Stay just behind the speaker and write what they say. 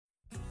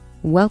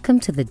Welcome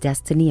to the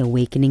Destiny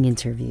Awakening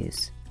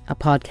Interviews, a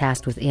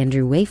podcast with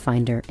Andrew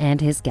Wayfinder and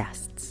his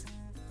guests,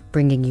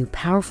 bringing you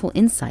powerful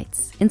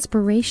insights,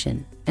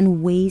 inspiration,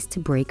 and ways to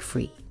break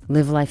free,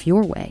 live life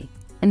your way,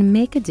 and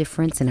make a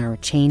difference in our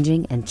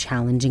changing and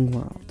challenging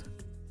world.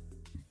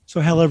 So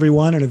hello,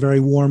 everyone, and a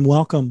very warm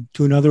welcome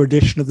to another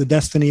edition of the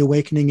Destiny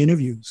Awakening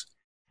Interviews.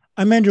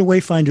 I'm Andrew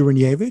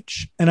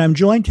Wayfinder, and I'm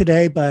joined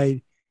today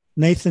by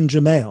Nathan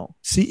Jamail,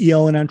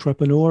 CEO and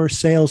entrepreneur,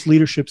 sales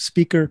leadership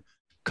speaker,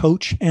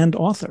 coach, and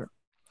author.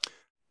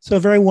 So a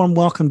very warm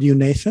welcome to you,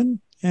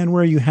 Nathan. And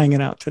where are you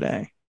hanging out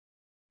today?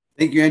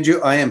 Thank you,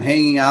 Andrew. I am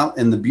hanging out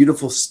in the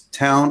beautiful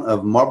town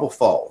of Marble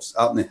Falls,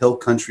 out in the hill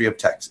country of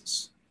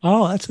Texas.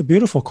 Oh, that's a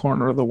beautiful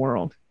corner of the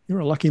world. You're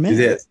a lucky man. It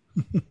is.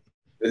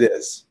 It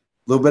is.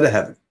 A little bit of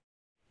heaven.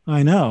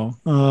 I know.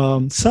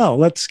 So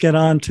let's get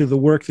on to the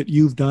work that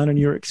you've done and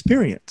your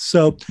experience.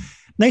 So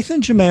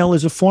Nathan Jamail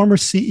is a former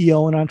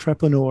CEO and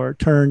entrepreneur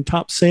turned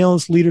top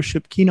sales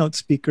leadership keynote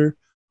speaker,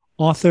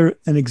 author,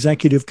 and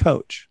executive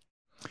coach.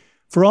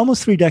 For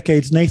almost 3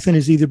 decades, Nathan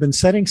has either been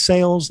setting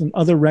sales and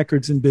other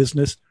records in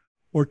business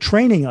or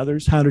training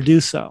others how to do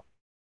so.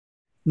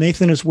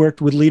 Nathan has worked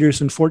with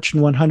leaders in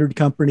Fortune 100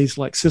 companies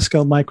like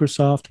Cisco,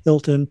 Microsoft,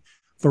 Hilton,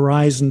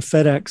 Verizon,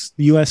 FedEx,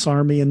 the U.S.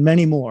 Army, and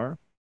many more,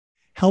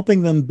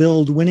 helping them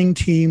build winning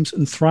teams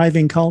and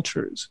thriving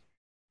cultures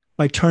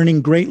by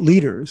turning great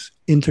leaders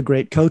into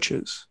great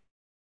coaches.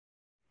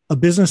 A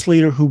business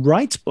leader who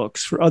writes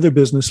books for other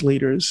business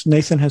leaders,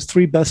 Nathan has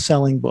 3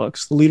 best-selling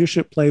books, The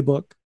Leadership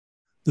Playbook,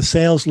 The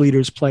Sales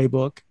Leaders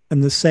Playbook,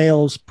 and The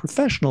Sales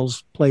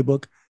Professionals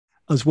Playbook,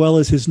 as well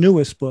as his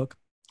newest book,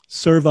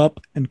 Serve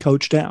Up and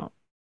Coach Down.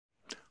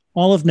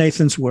 All of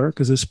Nathan's work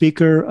as a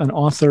speaker, an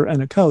author,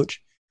 and a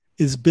coach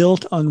is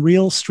built on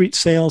real street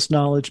sales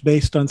knowledge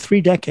based on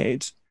 3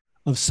 decades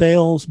of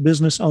sales,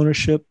 business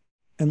ownership,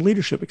 and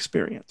leadership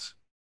experience.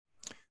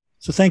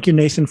 So thank you,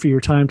 Nathan, for your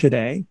time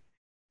today.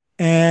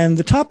 And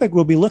the topic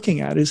we'll be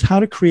looking at is how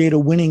to create a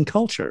winning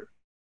culture.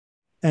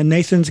 And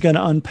Nathan's going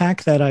to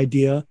unpack that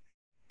idea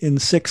in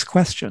 6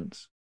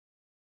 questions.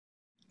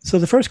 So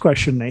the first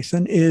question,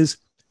 Nathan, is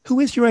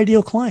who is your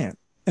ideal client?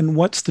 And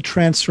what's the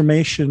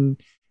transformation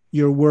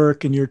your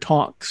work and your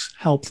talks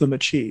help them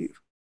achieve?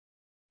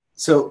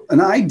 So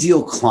an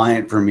ideal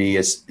client for me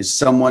is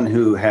someone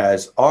who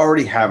has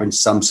already having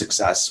some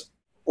success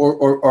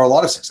or a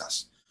lot of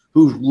success,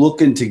 who's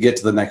looking to get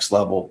to the next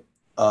level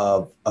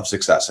of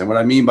success. And what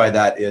I mean by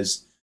that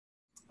is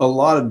a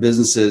lot of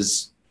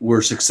businesses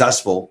were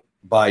successful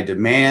by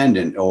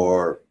demand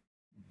or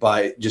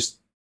by just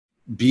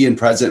being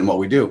present in what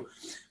we do.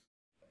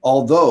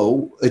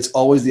 Although it's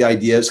always the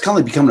idea, it's kind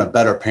of like becoming a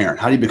better parent.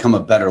 How do you become a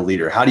better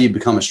leader? How do you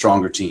become a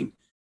stronger team?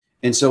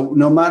 And so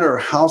no matter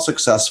how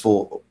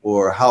successful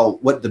or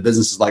what the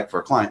business is like for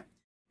a client,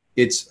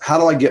 it's how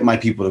do I get my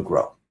people to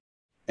grow?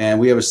 And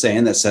we have a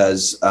saying that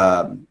says,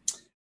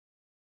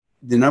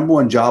 the number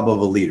one job of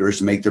a leader is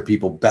to make their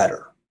people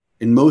better.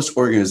 In most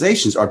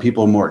organizations, our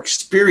people are more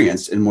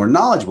experienced and more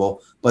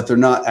knowledgeable, but they're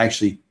not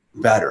actually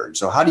better. And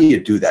so how do you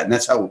do that? And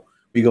that's how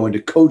we go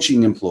into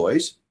coaching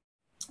employees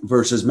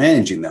versus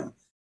managing them.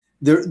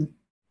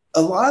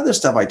 A lot of the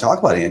stuff I talk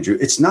about, Andrew,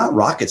 it's not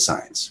rocket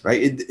science,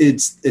 right?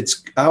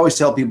 It's I always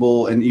tell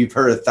people, and you've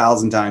heard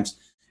 1,000 times,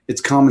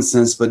 it's common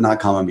sense, but not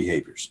common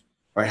behaviors,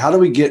 right? How do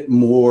we get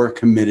more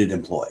committed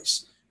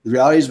employees? The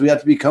reality is we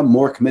have to become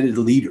more committed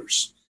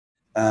leaders.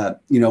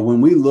 When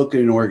we look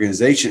at an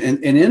organization,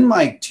 and in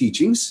my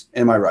teachings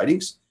and my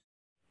writings,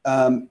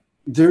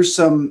 there's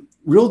some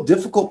real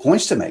difficult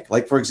points to make.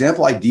 Like, for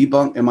example, I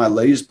debunk in my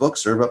latest book,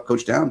 Serve Up,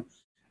 Coach Down,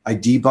 I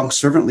debunk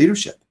servant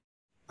leadership.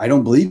 I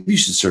don't believe you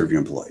should serve your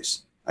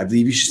employees. I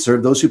believe you should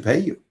serve those who pay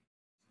you.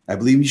 I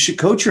believe you should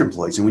coach your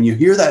employees. And when you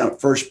hear that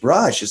at first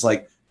brush, it's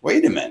like,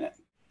 wait a minute,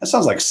 that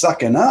sounds like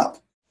sucking up,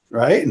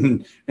 right?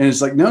 And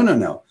it's like,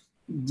 no.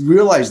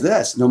 Realize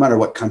this, no matter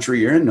what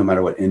country you're in, no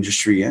matter what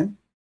industry you're in,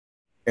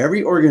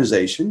 every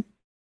organization,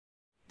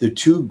 the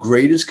 2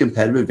 greatest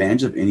competitive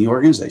advantages of any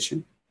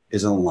organization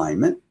is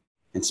alignment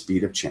and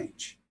speed of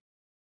change.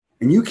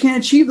 And you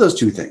can't achieve those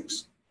 2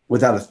 things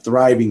without a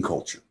thriving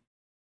culture.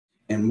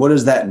 And what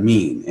does that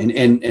mean?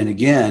 And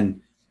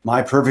again,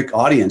 my perfect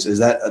audience is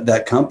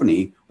that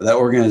company or that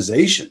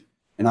organization.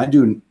 And I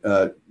do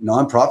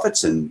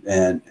nonprofits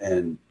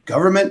and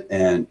government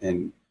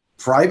and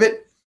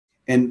private.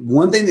 And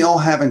one thing they all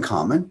have in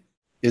common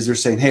is they're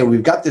saying, hey,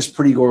 we've got this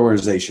pretty good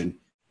organization.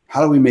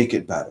 How do we make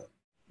it better?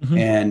 Mm-hmm.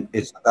 And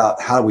it's about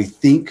how we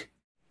think,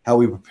 how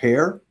we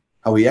prepare,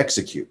 how we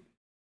execute.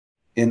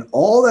 And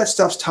all that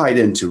stuff's tied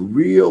into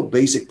real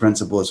basic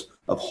principles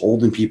of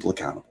holding people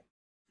accountable,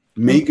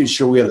 making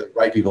sure we have the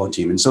right people on the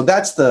team. And so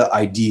that's the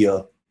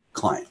ideal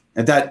client.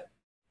 And that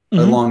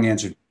a long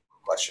answer to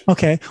the question.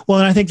 Okay. Well,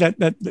 and I think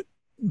that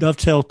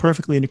dovetails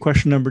perfectly into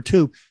question number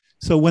 2.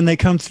 So when they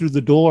come through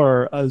the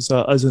door as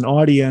an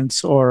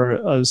audience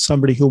or as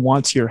somebody who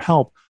wants your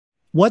help,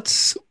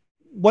 what's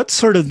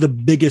sort of the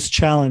biggest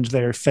challenge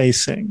they're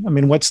facing? I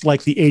mean, what's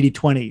like the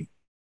 80-20?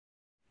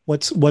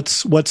 What's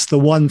the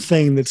one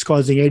thing that's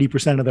causing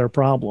 80% of their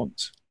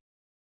problems?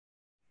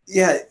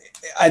 Yeah,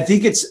 I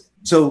think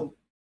so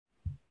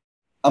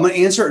I'm going to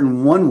answer it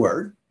in one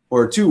word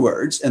or two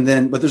words,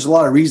 but there's a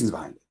lot of reasons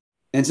behind it.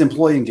 And it's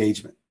employee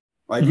engagement,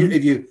 right?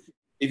 Mm-hmm.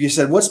 If you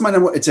said, what's my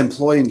number? It's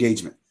employee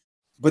engagement.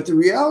 But the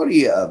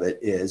reality of it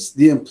is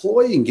the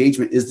employee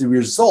engagement is the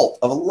result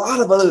of a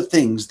lot of other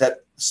things,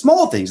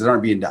 small things that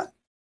aren't being done.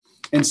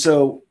 And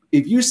so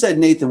if you said,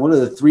 Nathan, what are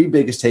the three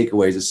biggest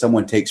takeaways that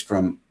someone takes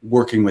from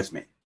working with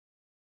me?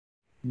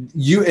 And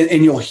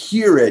you'll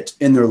hear it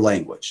in their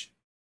language.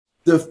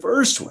 The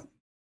first one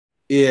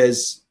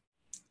is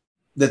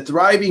the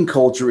thriving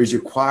culture is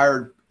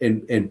required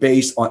and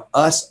based on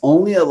us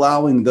only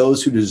allowing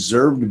those who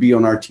deserve to be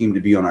on our team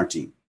to be on our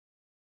team.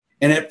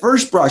 And at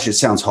first brush, it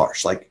sounds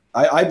harsh. Like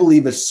I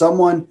believe a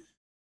simple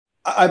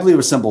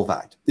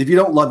fact. If you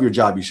don't love your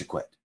job, you should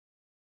quit.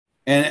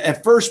 And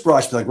at first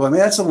brush, be like, well, I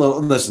mean,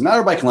 listen, not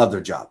everybody can love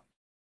their job.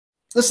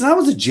 Listen, I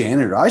was a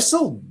janitor. I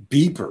sold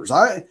beepers.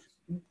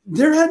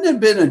 There hadn't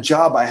been a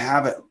job I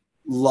haven't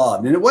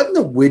loved. And it wasn't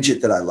the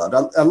widget that I loved.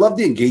 I loved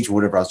the engagement,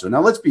 whatever I was doing.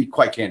 Now, let's be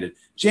quite candid.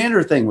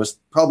 Janitor thing was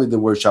probably the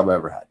worst job I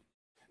ever had.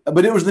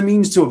 But it was the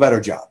means to a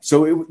better job.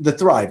 So the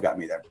Thrive got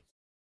me there.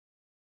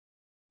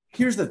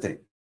 Here's the thing.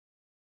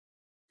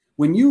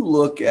 When you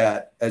look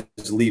at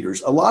as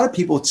leaders, a lot of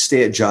people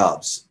stay at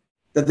jobs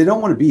that they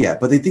don't want to be at,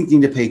 but they think they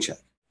need a paycheck.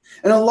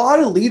 And a lot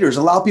of leaders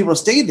allow people to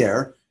stay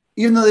there,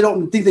 even though they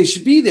don't think they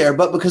should be there,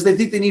 but because they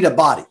think they need a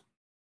body.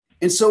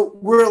 And so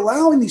we're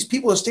allowing these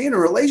people to stay in a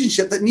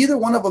relationship that neither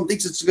one of them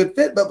thinks it's a good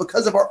fit, but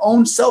because of our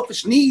own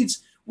selfish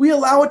needs, we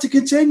allow it to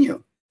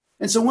continue.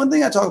 And so one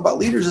thing I talk about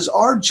leaders is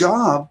our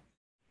job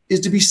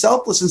is to be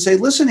selfless and say,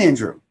 listen,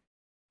 Andrew,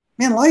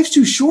 man, life's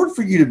too short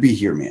for you to be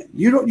here, man.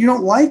 You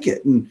don't like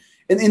it. And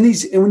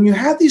when you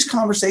have these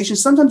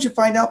conversations, sometimes you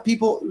find out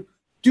people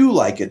do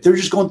like it. They're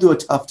just going through a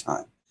tough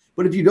time.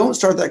 But if you don't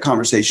start that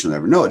conversation, you'll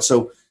never know it.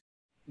 So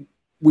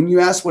when you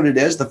ask what it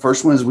is, the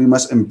first one is we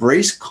must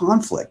embrace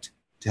conflict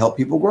to help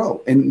people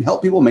grow and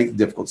help people make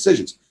difficult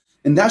decisions.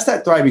 And that's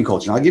that thriving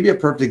culture. And I'll give you a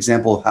perfect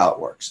example of how it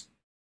works.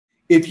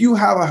 If you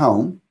have a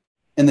home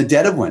in the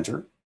dead of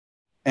winter,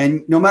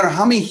 and no matter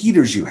how many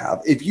heaters you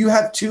have, if you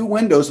have two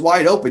windows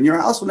wide open, your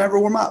house will never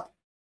warm up.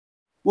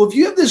 Well, if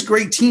you have this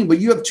great team, but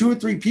you have two or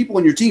three people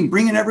in your team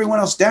bringing everyone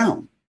else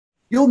down,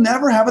 you'll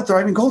never have a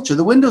thriving culture.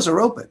 The windows are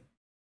open.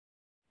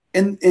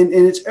 And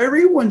it's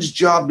everyone's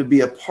job to be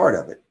a part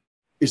of it.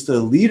 It's the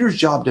leader's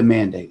job to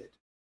mandate it.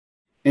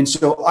 And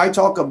so I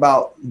talk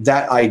about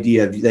that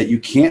idea that you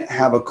can't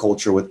have a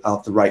culture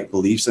without the right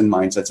beliefs and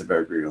mindsets of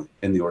everyone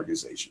in the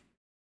organization.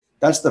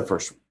 That's the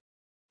first one.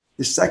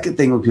 The second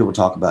thing when people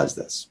talk about is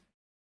this.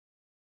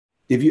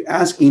 If you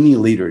ask any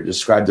leader to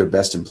describe their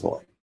best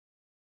employee,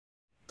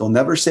 they'll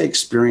never say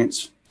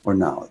experience or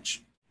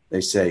knowledge.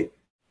 They say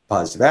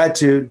positive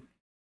attitude,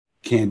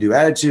 can-do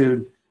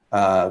attitude,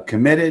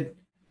 committed,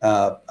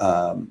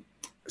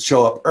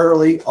 show up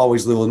early,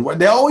 always little.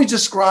 They always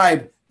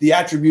describe the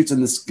attributes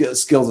and the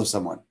skills of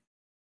someone.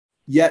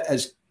 Yet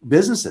as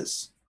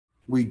businesses,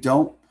 we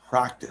don't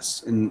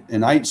practice.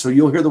 So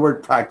you'll hear the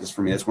word practice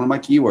from me. That's one of my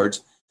key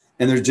words.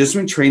 And there's just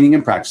between training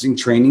and practicing.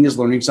 Training is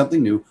learning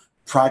something new.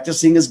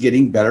 Practicing is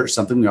getting better at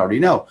something we already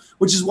know,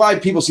 which is why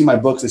people see my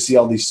books. They see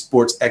all these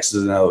sports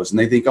X's and O's, and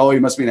they think, oh, he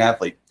must be an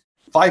athlete.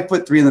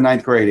 5'3" in the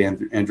ninth grade,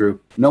 Andrew,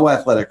 no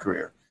athletic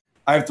career.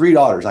 I have 3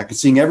 daughters. I can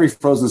sing every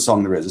Frozen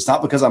song there is. It's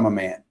not because I'm a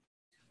man.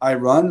 I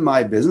run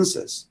my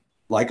businesses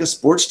like a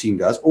sports team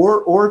does,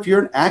 or if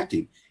you're in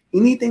acting,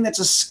 anything that's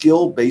a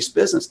skill-based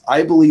business.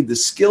 I believe the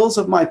skills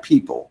of my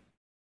people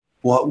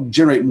will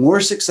generate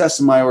more success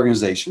in my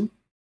organization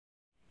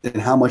than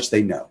how much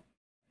they know.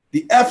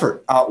 The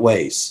effort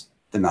outweighs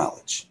the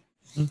knowledge.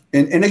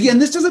 Mm-hmm. And again,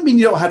 this doesn't mean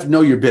you don't have to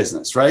know your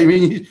business, right? I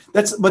mean,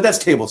 that's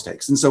table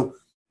stakes. And so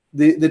so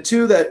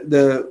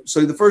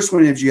the first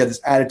one is you have this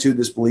attitude,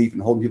 this belief,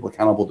 and holding people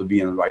accountable to be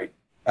in the right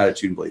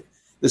attitude and belief.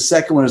 The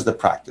second one is the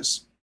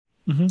practice.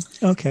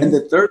 Mm-hmm. Okay. And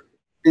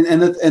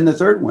the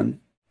third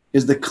one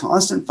is the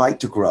constant fight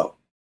to grow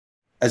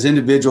as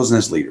individuals and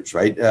as leaders,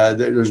 right?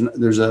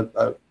 There's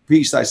a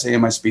piece I say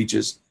in my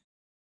speeches.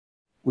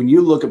 When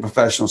you look at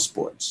professional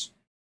sports,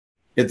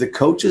 if the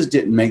coaches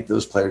didn't make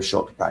those players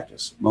show up to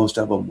practice, most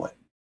of them would.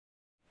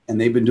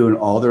 And they've been doing it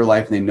all their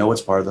life, and they know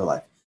it's part of their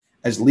life.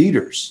 As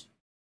leaders,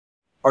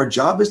 our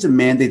job is to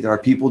mandate that our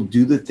people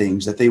do the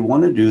things that they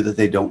want to do that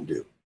they don't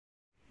do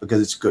because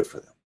it's good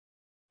for them.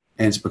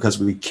 And it's because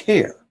we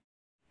care.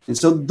 And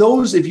so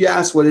those, if you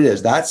ask what it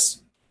is,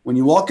 that's when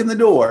you walk in the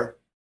door,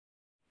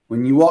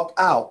 when you walk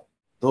out,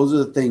 those are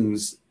the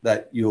things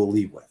that you'll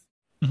leave with.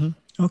 Mm-hmm.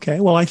 Okay.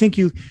 Well, I think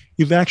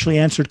you've actually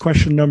answered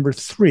question number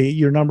 3,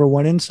 your number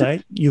one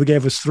insight. You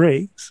gave us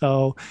 3.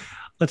 So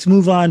let's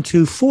move on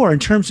to 4. In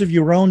terms of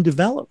your own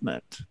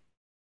development,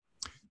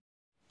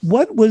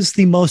 what was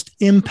the most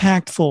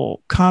impactful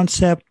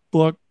concept,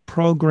 book,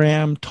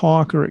 program,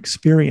 talk, or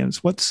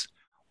experience? What's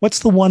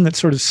the one that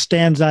sort of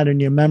stands out in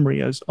your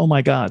memory as, oh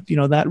my God,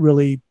 that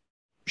really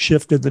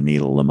shifted the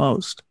needle the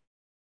most?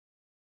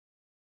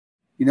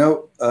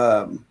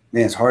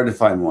 Man, it's hard to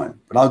find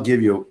one, but I'll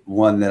give you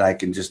one that I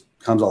can just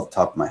comes off the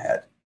top of my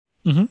head.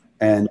 Mm-hmm.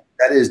 And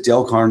that is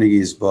Dale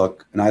Carnegie's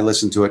book, and I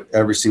listen to it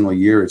every single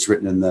year. It's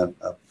written in the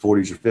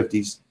 40s or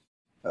 50s,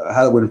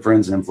 How to Win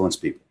Friends and Influence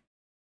People.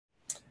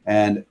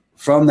 And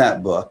from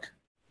that book,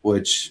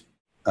 which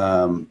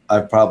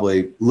I've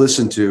probably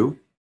listened to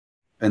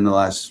in the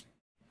last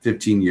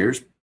 15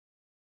 years,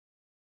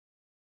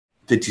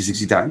 50,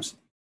 60 times,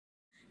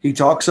 he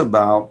talks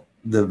about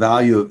the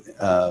value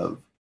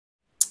of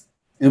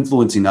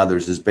influencing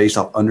others is based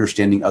off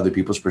understanding other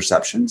people's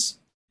perceptions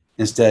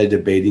instead of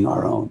debating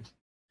our own.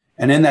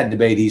 And in that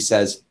debate, he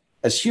says,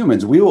 as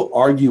humans, we will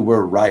argue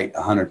we're right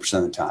 100%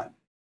 of the time,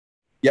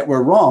 yet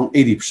we're wrong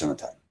 80% of the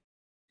time.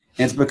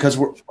 And it's because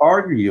we're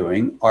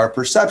arguing our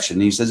perception.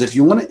 And he says, if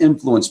you want to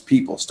influence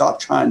people, stop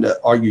trying to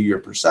argue your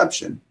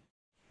perception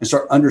and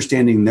start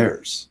understanding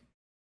theirs.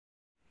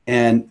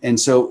 And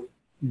so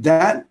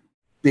that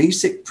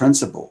basic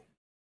principle,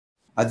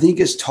 I think,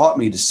 has taught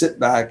me to sit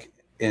back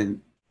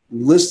and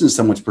listen to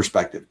someone's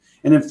perspective.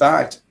 And in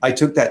fact, I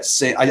took that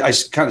same, I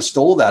kind of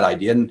stole that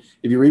idea. And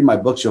if you read my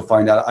books, you'll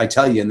find out, I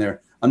tell you in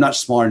there, I'm not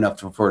smart enough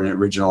for an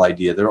original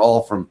idea. They're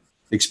all from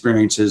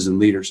experiences and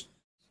leaders.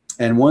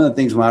 And one of the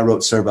things when I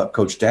wrote Serve Up,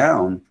 Coach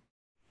Down,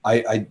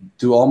 I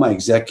do all my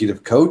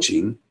executive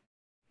coaching.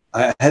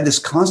 I had this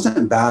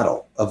constant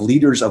battle of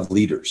leaders.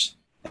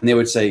 And they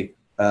would say,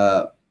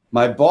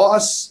 my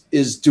boss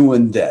is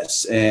doing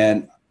this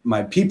and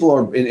my people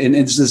are, and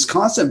it's this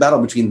constant battle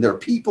between their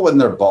people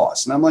and their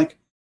boss. And I'm like,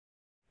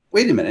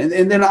 wait a minute.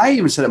 And then I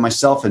even said it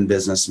myself in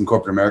business in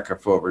corporate America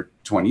for over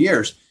 20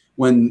 years,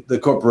 when the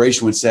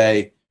corporation would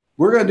say,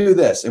 we're going to do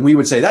this. And we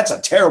would say, that's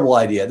a terrible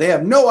idea. They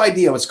have no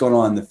idea what's going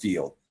on in the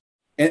field.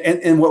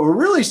 And what we're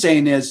really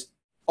saying is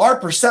our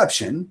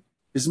perception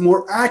is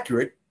more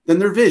accurate than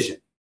their vision.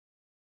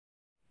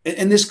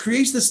 And this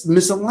creates this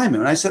misalignment.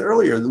 And I said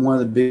earlier, one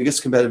of the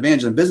biggest competitive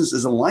advantages in business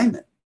is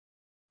alignment.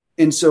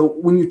 And so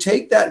when you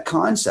take that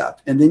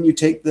concept and then you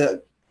take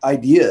the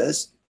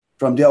ideas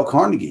from Dale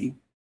Carnegie,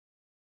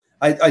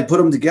 I put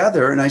them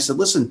together and I said,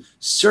 listen,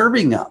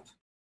 serving up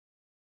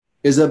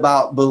is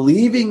about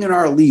believing in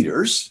our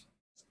leaders'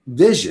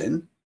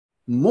 vision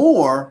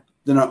more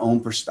than our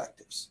own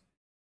perspectives.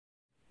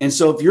 And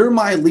so if you're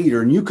my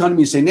leader and you come to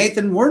me and say,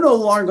 Nathan, we're no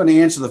longer going to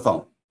answer the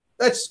phone.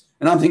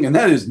 And I'm thinking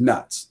that is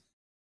nuts.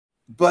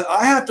 But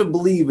I have to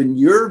believe in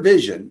your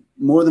vision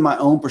more than my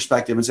own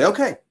perspective and say,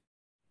 okay,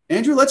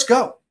 Andrew, let's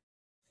go.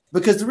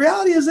 Because the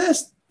reality is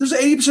this, there's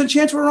an 80%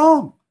 chance we're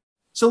wrong.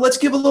 So let's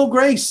give a little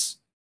grace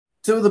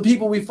to the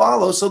people we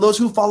follow, so those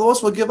who follow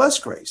us will give us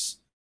grace.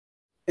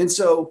 And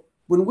so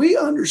when we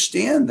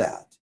understand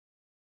that,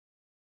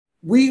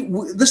 we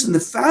listen, the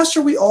faster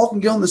we all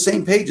can get on the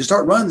same page and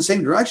start running the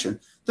same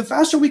direction, the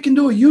faster we can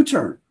do a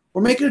U-turn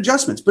or making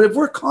adjustments. But if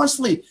we're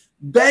constantly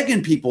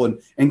begging people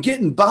and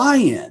getting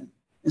buy-in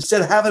instead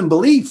of having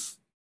belief,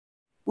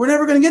 we're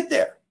never going to get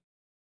there.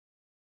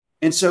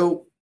 And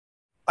so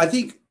I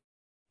think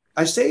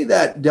I say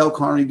that Dale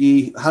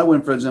Carnegie, How to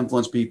Win Friends and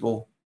Influence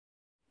People,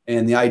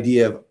 and the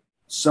idea of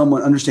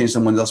understanding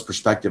someone else's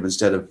perspective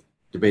instead of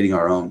debating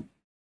our own,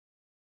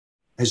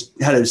 has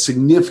had a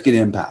significant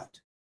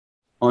impact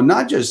on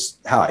not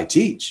just how I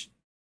teach,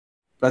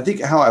 but I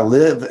think how I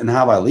live and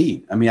how I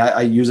lead. I mean,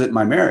 I use it in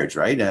my marriage,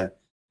 right?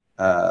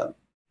 On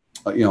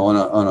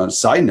a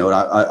side note,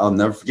 I'll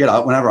never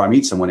forget, whenever I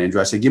meet someone,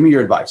 Andrew, I say, give me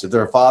your advice. If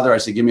they're a father, I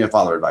say, give me a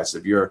father advice.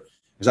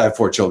 Because I have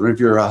 4 children. If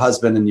you're a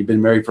husband and you've been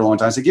married for a long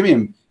time, I say, give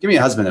me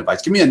a husband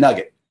advice. Give me a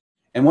nugget.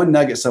 And one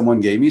nugget someone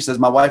gave me says,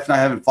 my wife and I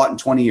haven't fought in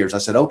 20 years. I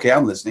said, okay,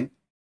 I'm listening.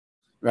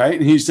 Right.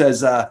 And he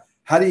says,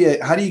 how do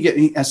you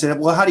get, I said,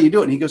 well, how do you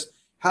do it? And he goes,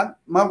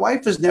 my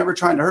wife is never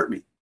trying to hurt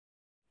me.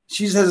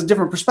 She just has a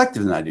different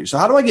perspective than I do. So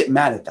how do I get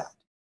mad at that?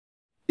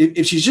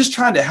 If she's just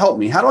trying to help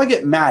me, how do I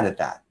get mad at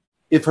that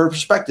if her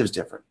perspective is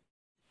different?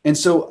 And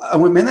so I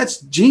went, man,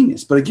 that's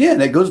genius. But again,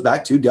 it goes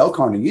back to Dale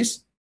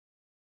Carnegie's.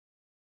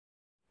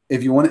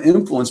 If you want to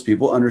influence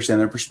people,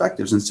 understand their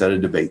perspectives instead of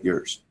debate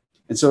yours.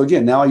 And so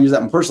again, now I use that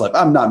in my personal life.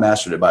 I'm not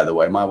mastered it, by the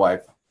way. My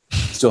wife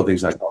still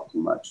thinks I talk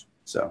too much.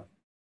 So.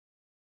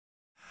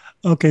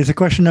 Okay, so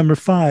question number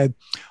 5.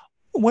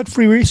 What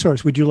free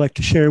resource would you like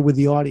to share with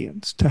the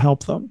audience to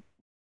help them?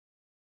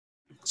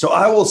 So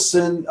we'll have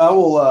it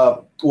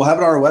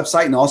on our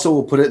website, and also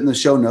we'll put it in the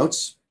show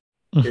notes.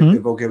 Mm-hmm.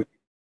 If okay.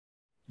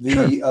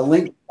 The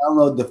link to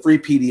download the free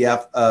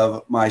PDF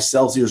of my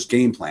Sales Leaders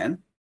Game Plan.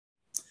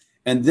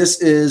 And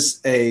this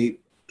is a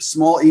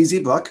small, easy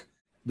book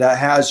that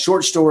has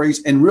short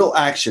stories and real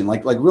action,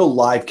 like real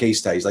live case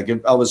studies. Like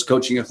if I was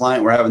coaching a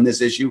client, we're having this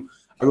issue,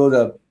 I wrote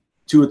a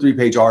 2 or 3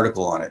 page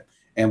article on it.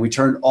 And we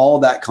turned all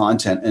that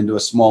content into a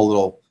small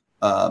little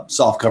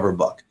soft cover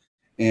book.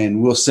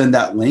 And we'll send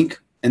that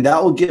link, and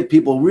that will give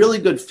people a really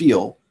good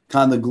feel,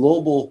 kind of the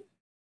global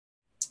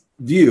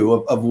view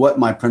of what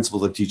my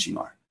principles of teaching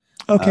are.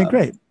 Okay,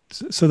 great.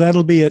 So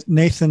that'll be at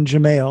Nathan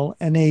Jamail,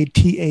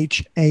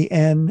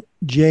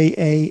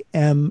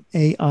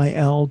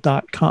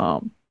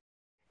 NathanJamail.com.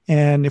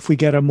 And if we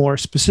get a more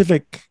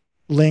specific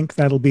link,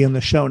 that'll be in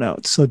the show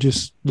notes. So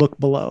just look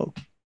below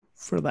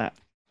for that.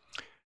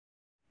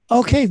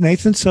 Okay,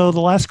 Nathan. So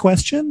the last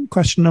question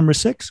number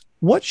 6.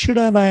 What should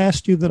I have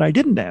asked you that I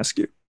didn't ask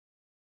you?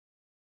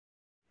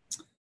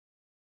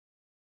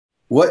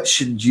 What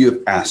should you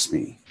have asked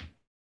me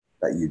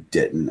that you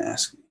didn't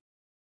ask me?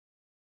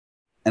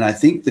 And I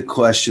think the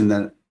question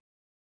that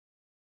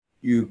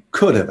you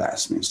could have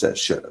asked me instead of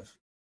should have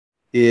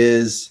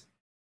is,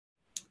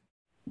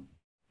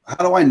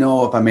 how do I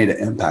know if I made an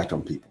impact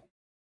on people?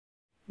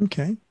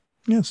 Okay.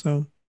 Yeah.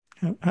 So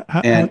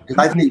how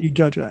do you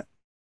judge that?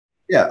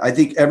 Yeah, I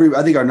think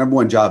our number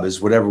one job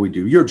is whatever we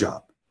do, your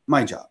job,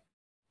 my job,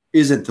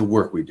 isn't the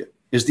work we do,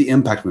 is the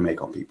impact we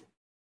make on people.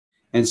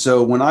 And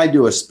so when I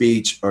do a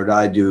speech or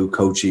I do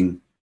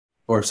coaching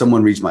or if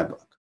someone reads my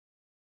book,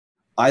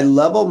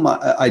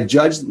 I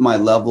judge my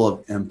level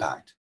of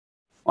impact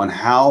on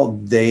how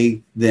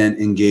they then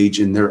engage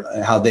in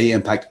how they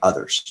impact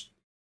others.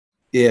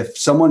 If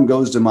someone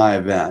goes to my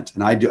event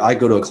and I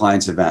go to a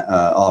client's event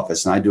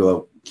office and I do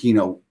a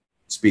keynote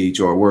speech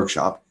or a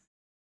workshop,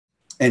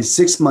 and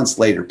 6 months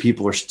later,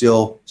 people are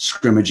still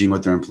scrimmaging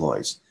with their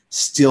employees,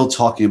 still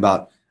talking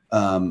about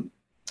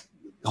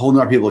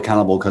holding our people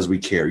accountable because we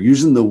care,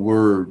 using the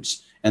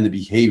words and the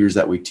behaviors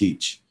that we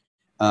teach,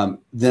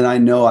 then I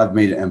know I've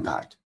made an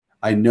impact.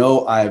 I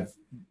know I've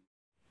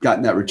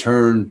gotten that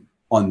return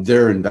on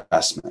their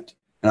investment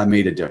and I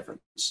made a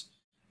difference.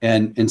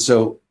 And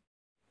so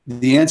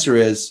the answer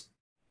is,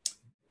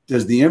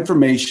 does the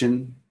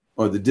information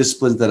or the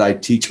disciplines that I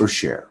teach or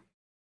share,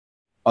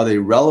 are they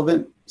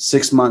relevant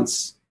 6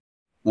 months,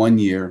 1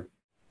 year,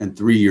 and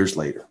 3 years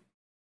later?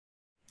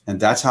 And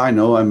that's how I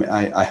know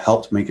I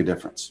helped make a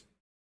difference.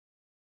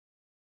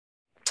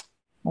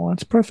 Well,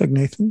 that's perfect,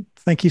 Nathan.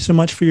 Thank you so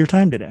much for your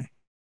time today.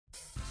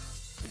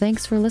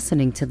 Thanks for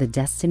listening to the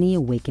Destiny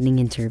Awakening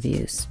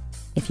interviews.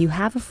 If you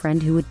have a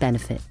friend who would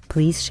benefit,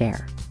 please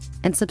share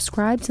and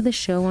subscribe to the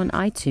show on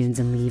iTunes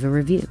and leave a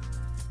review.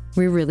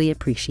 We really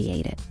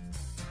appreciate it.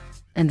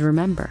 And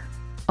remember,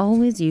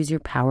 always use your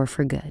power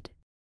for good.